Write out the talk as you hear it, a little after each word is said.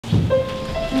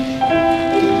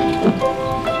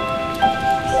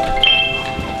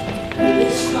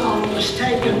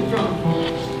taken from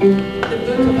the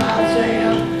book of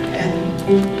Isaiah,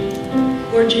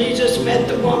 and where Jesus met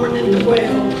the woman in the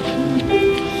well,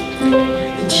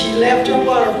 and she left her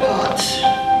water pots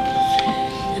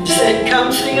and said,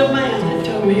 "Come see a man that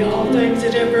told me all things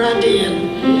that ever I did.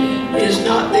 Is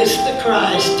not this the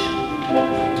Christ?"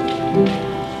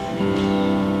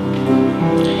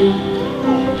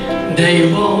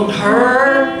 They won't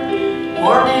hurt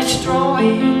or destroy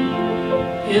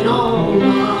in all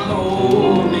my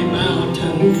holy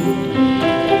mountain,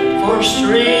 for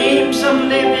streams of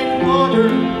living water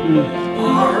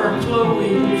are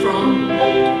flowing from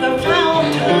the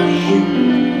fountain,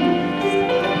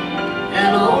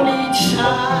 and on each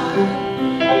side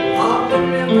of the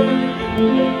river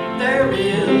there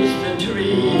is the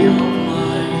tree of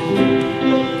life.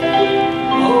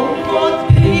 Oh, what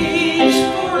peace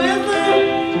forever,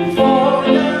 for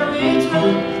there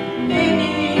isn't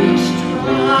any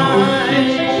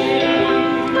strife.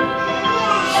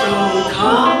 So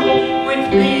come with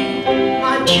me,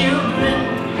 my children,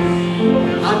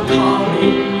 I'm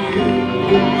calling you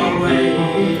away.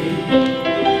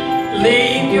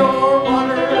 Leave your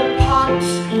water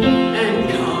pots and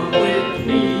come with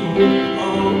me.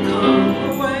 Oh, come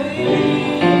away.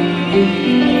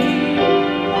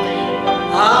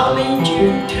 I'll lead you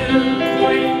to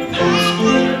green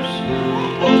pastures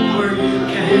where you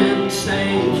can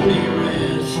safely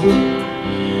rest.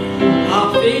 I'll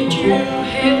feed you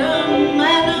hidden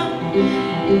manna,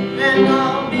 and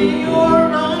I'll be your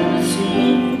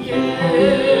unseen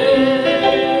guest.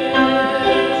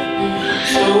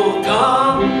 So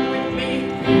come with me,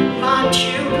 my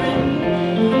children,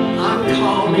 I'm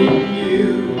calling you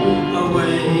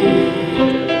away.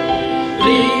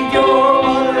 Leave your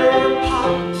water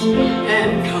pots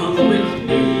and come with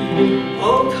me.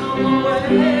 Oh, come away.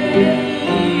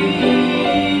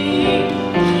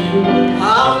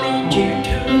 I'll lead you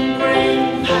to green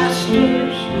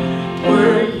pastures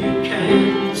where you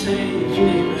can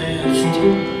safely rest.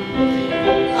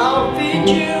 I'll feed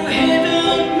you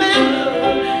hidden manna,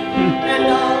 and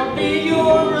I'll be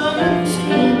your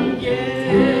unseen guest.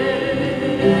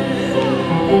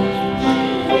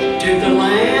 To the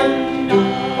land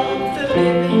of the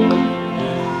living,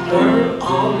 where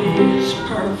all is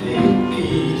perfect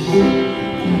peace.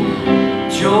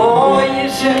 Joy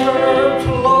is ever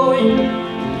flowing,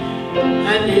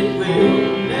 and it will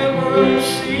never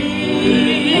cease.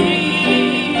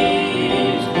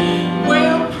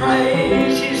 We'll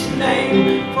praise His name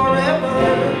forever,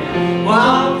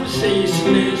 while the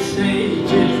ceaseless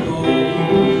ages roll.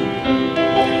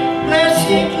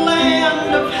 Blessed land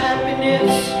of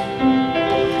happiness,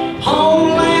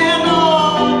 homeland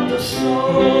of the soul.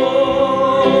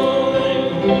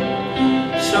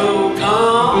 So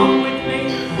come with me,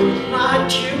 my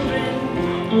children,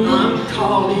 I'm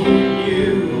calling you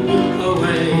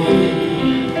away.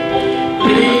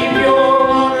 Leave your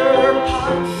water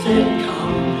pots and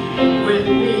come with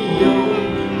me, oh,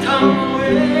 come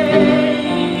away.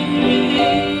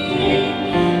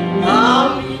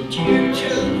 I'll lead you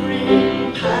to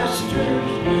green pastures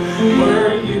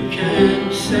where you can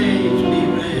safely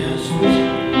rest.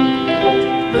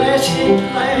 Blessed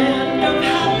land of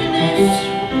happiness,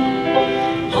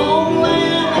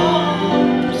 homeland of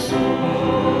the soul.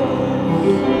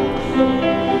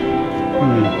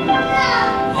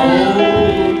 Oh,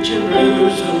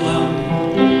 Jerusalem,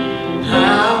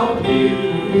 how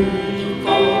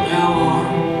beautiful thou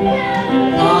art.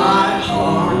 My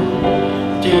heart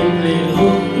deeply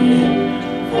longing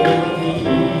for thee.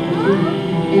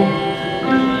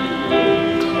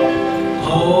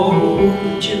 Oh,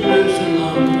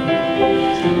 Jerusalem,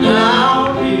 how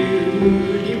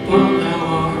beautiful thou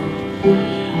art.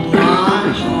 My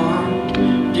heart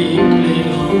deeply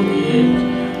longing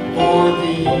for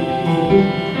thee.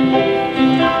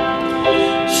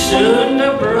 Soon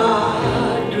the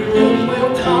bridegroom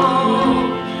will come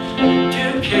to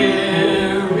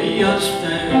carry us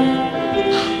there,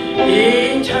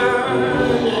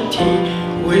 eternity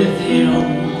with Him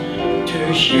to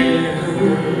share.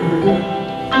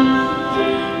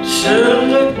 Soon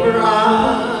the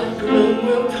bridegroom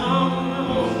will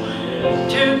come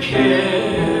to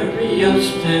carry us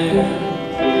there,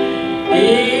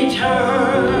 eternity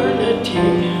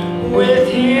with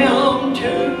Him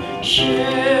to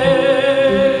share.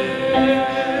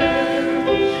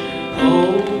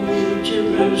 Oh,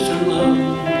 Jerusalem,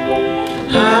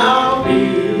 how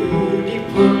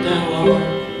beautiful thou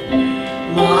art.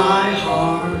 My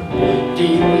heart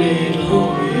deeply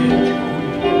longing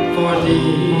for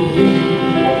thee.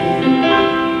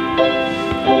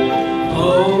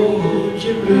 Oh,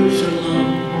 Jerusalem,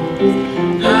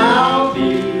 how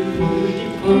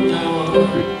beautiful thou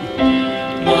art.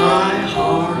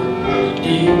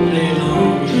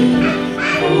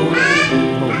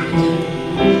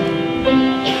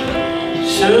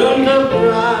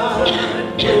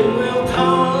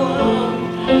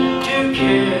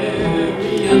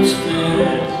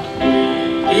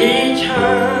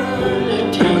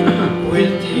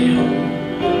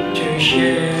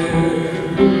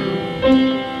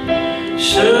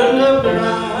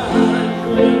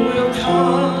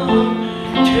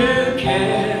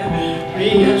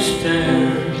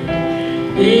 spend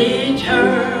eternity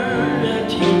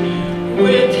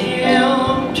with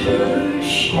him to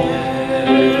share.